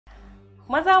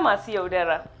Maza masu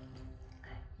yaudara,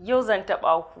 yau zan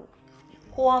taɓa ku.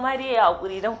 Kowa ma dai ya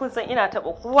haƙuri don kun san ina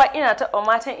taɓa kowa, ina taɓa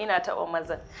matan, ina taɓa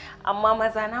mazan. Amma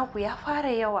maza naku ya fara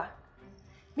yawa.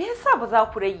 Me yasa ba za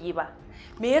ku rage ba?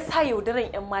 Me yasa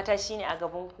yaudaran 'yan mata shine a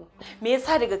gaban ku? Me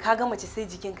yasa daga ka ga mace sai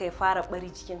jikinka ya fara bari,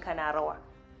 jikinka na rawa?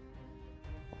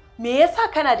 Me yasa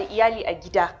kana da iyali a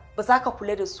gida ba za ka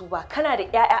kula da su ba? Kana da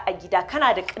 'ya'ya a gida,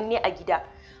 kana da ƙanne a gida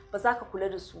ba za ka kula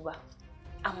da su ba,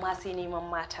 amma sai neman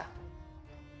mata.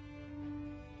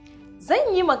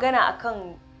 Zan yi magana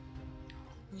akan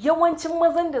yawancin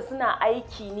mazan da suna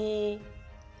aiki ne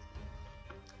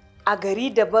a gari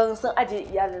daban, sun ajiye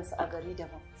iyalinsu a gari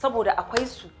daban, saboda akwai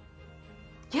su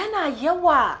yana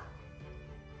yawa.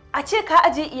 A ce ka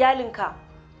ajiye iyalinka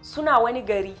suna wani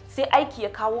gari, sai aiki ya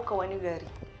kawo ka wani gari.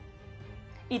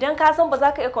 Idan ka san ba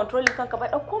za ka iya controlling kanka ba,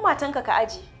 ɗauko matanka ka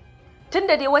aje,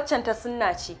 tunda dai waccan ta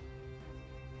sunna ce.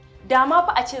 Da ma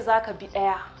fa a ce za ka bi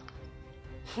ɗaya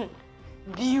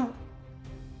biyu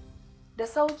da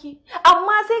sauki,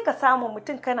 amma sai ka samu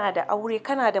mutum kana da aure,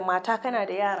 kana da mata, kana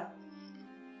da yara,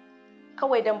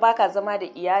 kawai don baka zama da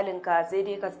iyalinka sai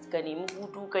dai ka nemi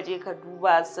hutu, ka je ka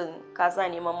duba sun, ka sa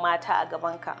neman mata a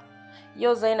gabanka.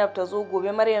 Yau Zainab ta zo,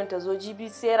 gobe Maryam ta zo, jibi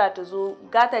Sera ta zo,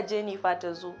 gata Jennifer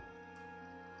ta zo.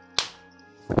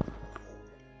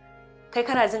 Kai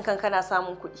kana jin kan kana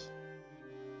samun kuɗi.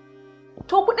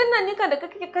 To kuɗin nan nika da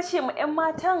kake kashe ma 'yan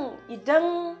matan,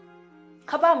 idan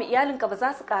ka ba mu iyalinka ba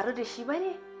za su ƙaru da shi ba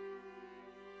ne?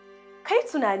 Kai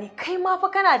tunani, kai ma fa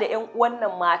kana da 'yan uwan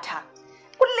nan mata.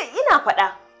 Kullum ina faɗa,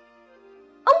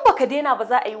 an baka daina ba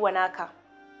za a yi wa naka.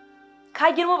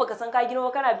 Ka girma baka san ka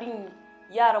girma, kana bin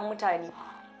yaran mutane.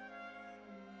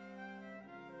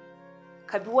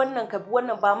 Ka bi wannan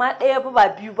ba ma ɗaya ba, ba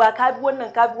biyu ba, ka bi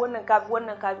wannan, ka bi wannan, ka bi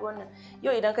wannan, ka bi wannan.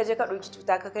 Yau idan ka je ka ɗauki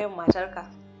cuta ka kai matarka,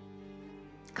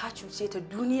 ka cuce ta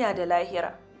duniya da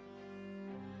lahira.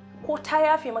 Ko ta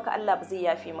yafe maka, Allah ba zai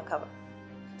yafe maka ba.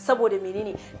 Saboda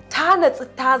menene? Ta natsu,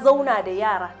 ta zauna da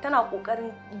yara, tana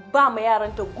kokarin ba ma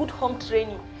yaranta good home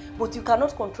training, but you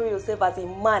cannot control yourself as a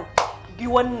man. Bi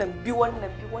wannan, bi wannan,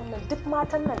 bi wannan. Duk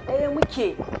matan nan ɗaya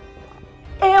muke.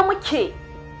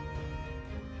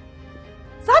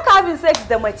 Zaka having sex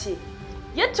da mace,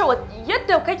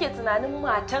 yadda kake tunanin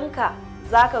matanka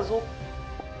zaka zo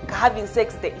ka having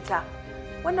sex da ita.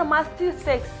 Wannan ma still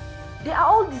sex. They are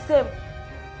all the same.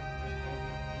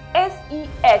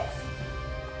 S-E-X.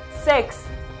 Sex.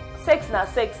 Sex na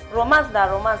sex. Romance na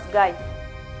romance, guy.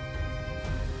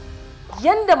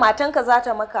 Yanda matanka za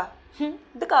ta maka,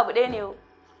 duka abu ɗaya ne.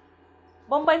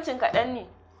 Bambancin kaɗan ne.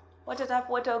 Wata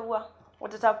tafi wata ruwa,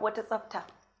 wata tafi wata tsafta.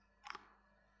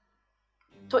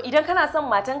 To idan kana son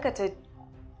matanka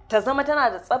ta zama tana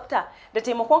da tsafta, da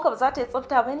taimakonka ba za ta yi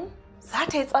tsafta ba ne? Za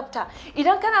ta yi tsafta.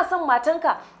 Idan kana son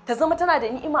matanka ta zama tana da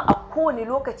ni'ima a kowane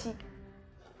lokaci,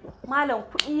 malam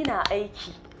kuɗi na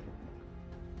aiki.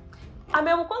 A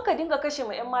maimakon ka dinga kashe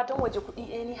ma 'yan matan waje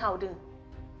kuɗi anyhow din,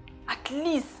 at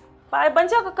least ban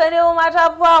ce ka karewa mata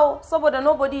bawo, saboda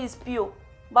nobody is pure.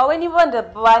 Ba wani ban da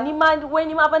ba ni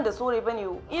ma ban da sore bane,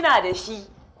 ina da shi.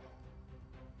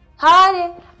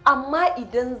 Hane, amma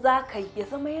idan za ka yi ya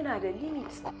zama yana da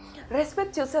limit.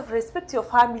 Respect yourself, respect your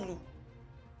family.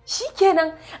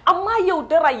 Shikenan, amma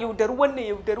yaudar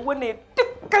wannan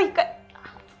duk kai.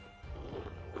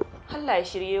 Allah ya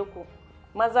shirye ku.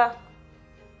 Maza,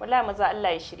 wallahi maza,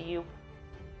 Allah ya shirye ku.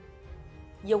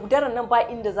 Yaudarar nan ba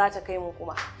inda za ta kai mu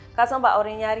kuma. Ka san ba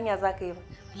auren yarinya za ka yi ba.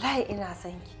 Wallahi ina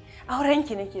son ki. Auren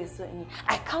ki nake so in yi.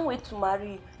 I can't wait to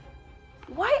marry you.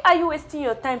 Why are you wasting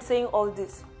your time saying all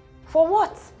this? For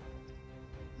what?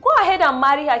 Go ahead and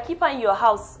marry her, keep her in your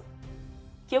house.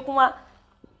 Ke kuma,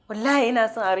 wallahi ina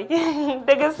son aure.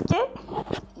 Da gaske?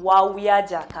 Wawu ya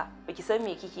jaka, baki san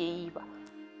me kike yi ba.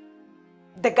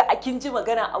 Daga akin ji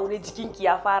magana aure jikinki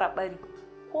ya fara bari.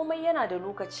 Komai yana da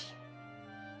lokaci.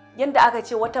 Yanda aka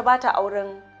ce wata bata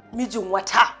auren mijin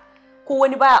wata, ko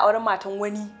wani baya auren matan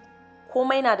wani.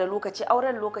 Komai na da lokaci,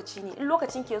 auren lokaci ne. In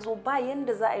lokacin ke zo ba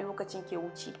yanda za a yi lokacin ke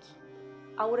wuce ki.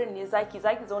 Auren ne zaki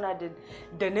zauna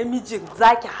da namijin,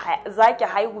 zaki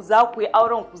haihu, za ku yi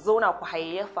auren, ku zauna ku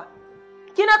hayayyafa.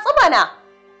 Kina tsumana.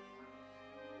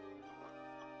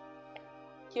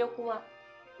 Ke kuma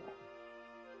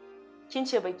kin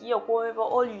ce baki iya komai ba,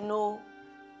 all you know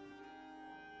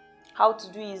how to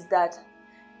do is that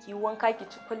ki wanka, ki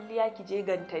ci kwalliya, ki je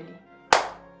gantali.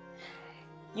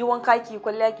 You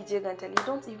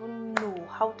don't even know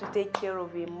how to take care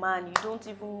of a man. You don't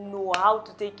even know how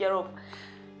to take care of,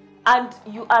 and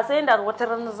you are saying that wata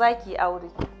rana zaki aure.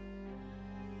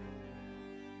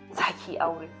 Zaki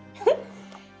aure.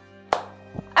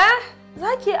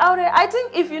 Zaki aure. I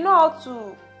think if you know how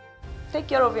to take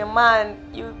care of your man,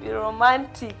 you be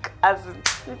romantic as in,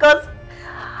 because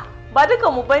ba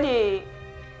duka mu bane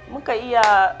muka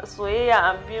iya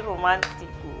soyayya and be romantic,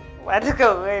 ba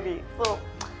duka bane. So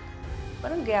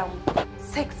bari ga mu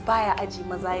sex baya aji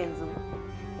maza yanzu.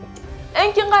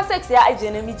 In kin ga sex ya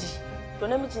aje namiji, to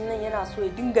namijin nan yana so ya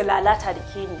dinga lalata da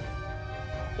ke ne,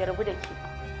 ya rabu da ke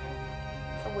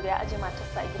saboda ya aje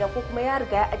matarsa a gida ko kuma ya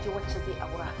riga ya aje wacce zai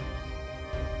aura,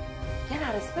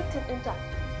 yana respecting ɗinta,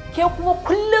 ke kuma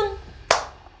kullum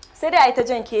sai dai a yi ta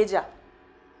jan keja,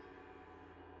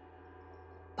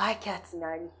 ba kya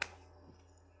tunani.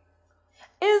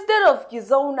 Instead of ki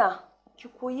zauna ki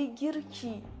koyi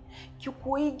girki, ki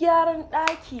koyi gyaran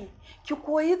ɗaki, ki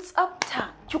koyi tsafta,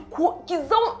 ki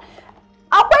zauna.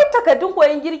 Akwai takardun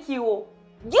koyon girki wo.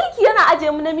 Girki yana aje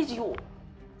mu namiji wo.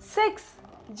 Sex,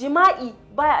 jima'i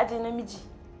baya aje namiji.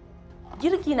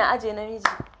 Girki na aje namiji.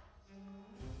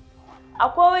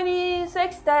 Akwai wani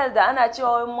sex style da ana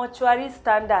cewa mortuary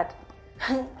standard.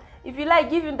 If you like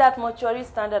giving that mortuary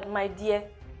standard, my dear,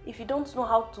 if you don't know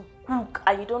how to cook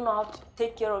and you don't know how to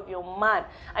take care of your man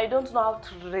and you don't know how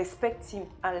to respect him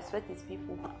and respect his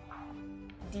people,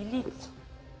 delete.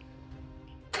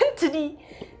 Tuntuni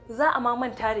za a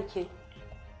manta da ke.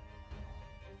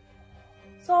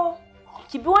 So,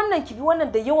 ki bi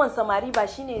wannan da yawan samari ba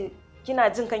shine kina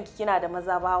jin kanki kina da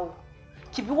maza bawo.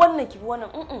 Ki bi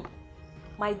wannan.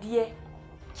 My dear,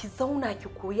 ki zauna ki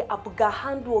koyi abu ga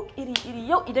handwork iri-iri.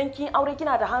 Yau idan kin aure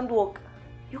kina da handwork,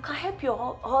 you can help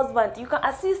your husband, you can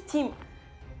assist him.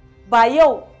 Ba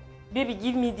yau, baby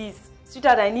give me this,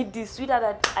 sweetheart I need this,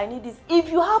 sweetheart I need this.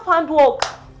 If you have handwork,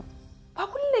 ba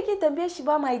kullum da ke tambaye shi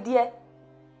ba, my dear.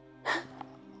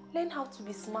 Learn how to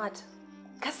be smart.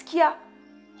 Gaskiya,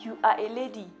 you are a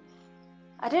lady.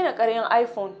 A daina ƙaryan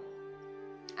iPhone,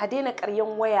 a daina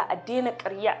ƙaryan waya, a daina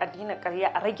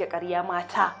ƙarya, a rage ƙarya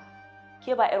mata.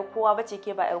 Ke ba ƴar kowa bace,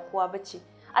 ke ba ƴar kowa bace.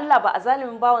 Allah ba a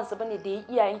zalimin bawansa bane da ya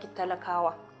iyayenki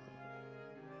talakawa.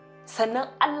 Sannan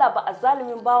Allah ba a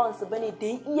zalimin bawansa bane da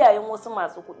ya iyayen wasu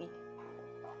masu kuɗi.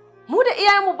 Mu da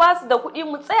iyayenmu ba su da kuɗi,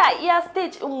 mu tsaya iya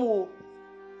stage ɗinmu.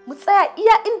 Mu tsaya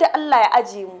iya inda Allah ya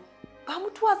aje mu. Ba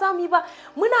mutuwa za mu yi ba,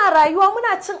 muna rayuwa,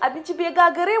 muna cin abinci bai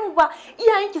gagare mu ba.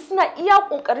 Iyayenki suna iya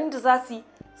ƙoƙarin da za su yi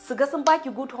su ga sun baki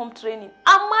good home training.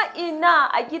 Amma ina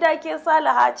a gida ke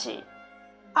salaha ce.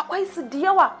 Akwai su da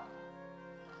yawa.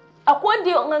 Akwai wanda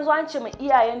yau an zo an ce ma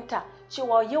iyayenta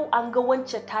cewa yau an ga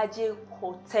wance ta je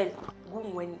hotel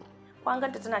gun wani. Ko an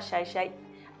ganta tana shaye-shaye.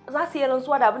 Za su yi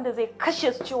rantsuwa da abin da zai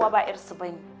kashe su cewa ba 'yarsu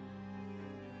bane.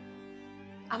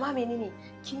 Amma menene?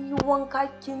 Kin yi wanka,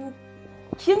 kin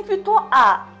fito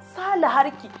a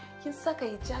salaharki, kin saka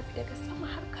hijabi daga sama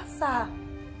har kasa.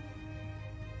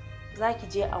 Za ki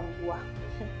je anguwa.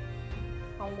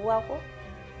 Anguwa ko?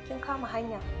 Kin kama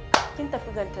hanya. Kin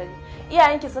tafi gantari.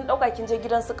 Iyayenki sun dauka kin je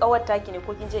gidan su kawar taki ne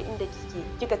ko kin je inda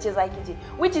kika ce za ki je,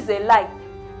 which is a lie.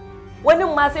 Wani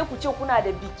ma sai ku ce kuna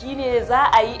da biki ne za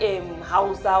a yi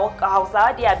Hausawa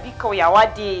da ya bi kauyawa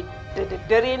da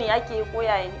daddare ne ake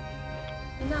koyaye ne.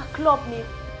 Ina club ne.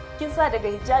 Kin sa daga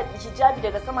hijabi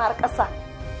daga sama har ƙasa.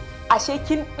 Ashe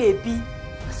kin ɗebi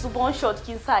su bon shot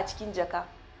kin sa a cikin jaka.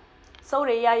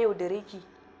 Saurayi ya yaudare ki.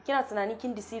 Kina tunanin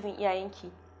kin deceiving iyayenki.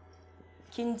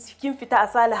 Kin fita a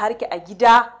sala harki a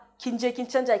gida, kin je kin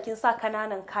canja kin sa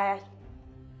kananan kaya.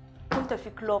 Kun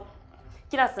tafi club.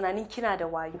 Kina tunanin kina da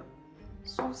wayo.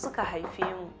 Su suka haife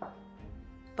mu.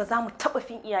 Ba za mu taɓa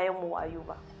fin iyayenmu wayo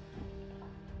ba.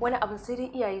 Wani abin sai dai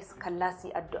iyaye su kalla su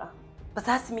yi addu'a. Ba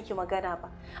za su miki magana ba.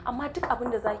 Amma duk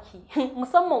abin da zaki,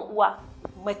 musamman uwa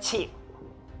mace,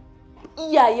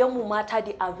 iyayenmu mata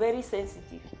they are very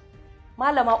sensitive.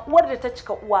 Malama uwar da ta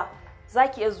cika uwa,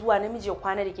 zaki iya zuwa namiji ya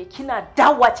kwana da ke, kina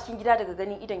dawowa cikin gida daga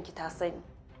ganin idan ki ta sani.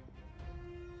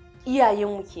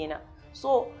 Iyayenmu kenan.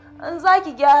 So, in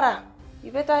zaki gyara,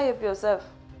 you better help yourself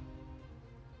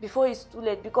before it's too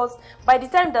late, because by the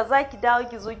time da zaki dawo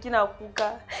ki zo kina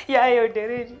kuka, ya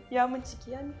yaudare ni, ya min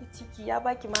ciki, ya miki ciki, ya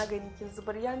baki magani kin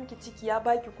zubar, ya miki ciki, ya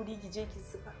baki kudi ki je ki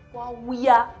zubar. Wa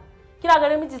wuya. Kina ga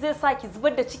namiji zai sa ki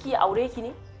zubar da ciki ya aure ki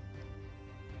ne?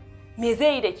 Me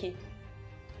zai yi da ke?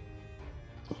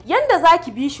 Yanda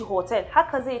zaki bi shi hotel,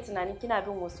 haka zai tunanin kina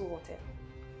bin wasu hotel.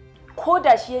 Ko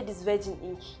da shi ya disvirgin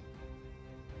ɗinki.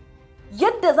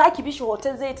 Yadda zaki bi shi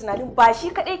hotel zai tunanin ba shi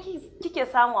kaɗai kike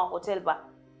samu a hotel ba.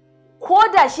 Ko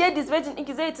da shi ya disvirgin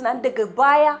ɗinki zai tunanin daga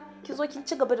baya ki zo kin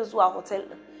ci gaba da zuwa hotel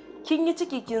ɗin. Kin yi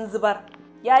ciki kin zubar.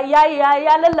 Ya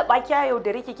lallaba ki ya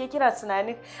yaudare ki, ke kina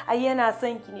tunanin ai yana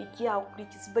son ki ne, ki hakuri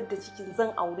ki zubar da cikin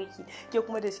zan aure ki. Ke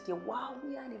kuma da shike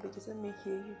wuya ne baki san me ke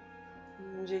yi.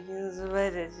 Kin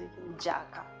zubar da cikin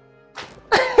jaka.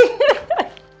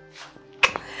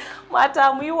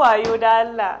 Mata mu yi wayo da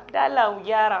Allah mu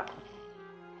gyara.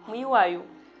 Mu yi wayo.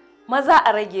 Maza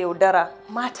a rage yaudara,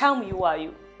 mata mu yi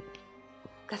wayo.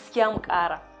 Gaskiya mu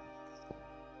ƙara.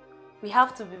 We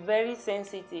have to be very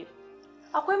sensitive.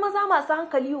 Akwai maza masu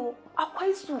hankali o,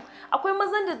 akwai su, akwai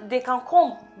mazan da they can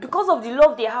come because of the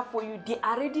love they have for you. They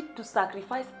are ready to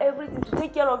sacrifice everything to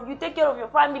take care of you, take care of your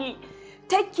family,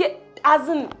 take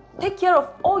care of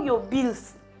all your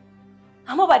bills.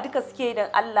 Amma ba duka suke yi don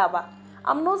Allah ba.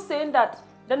 I'm not saying that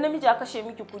dan namiji ya kashe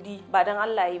miki kudi ba dan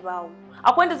Allah yi ba.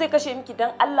 Akwai wanda zai kashe miki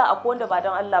dan Allah, akwai wanda ba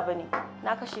dan Allah bane.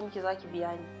 Na kashe miki zaki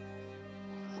biya ni.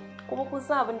 Kuma kun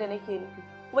san abin da nake nufi.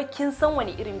 Kuma kin san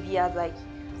wani irin biya zaki.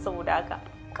 Saboda haka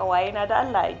kawaye na da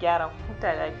Allah ya gyara ku,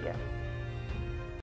 huta lafiya.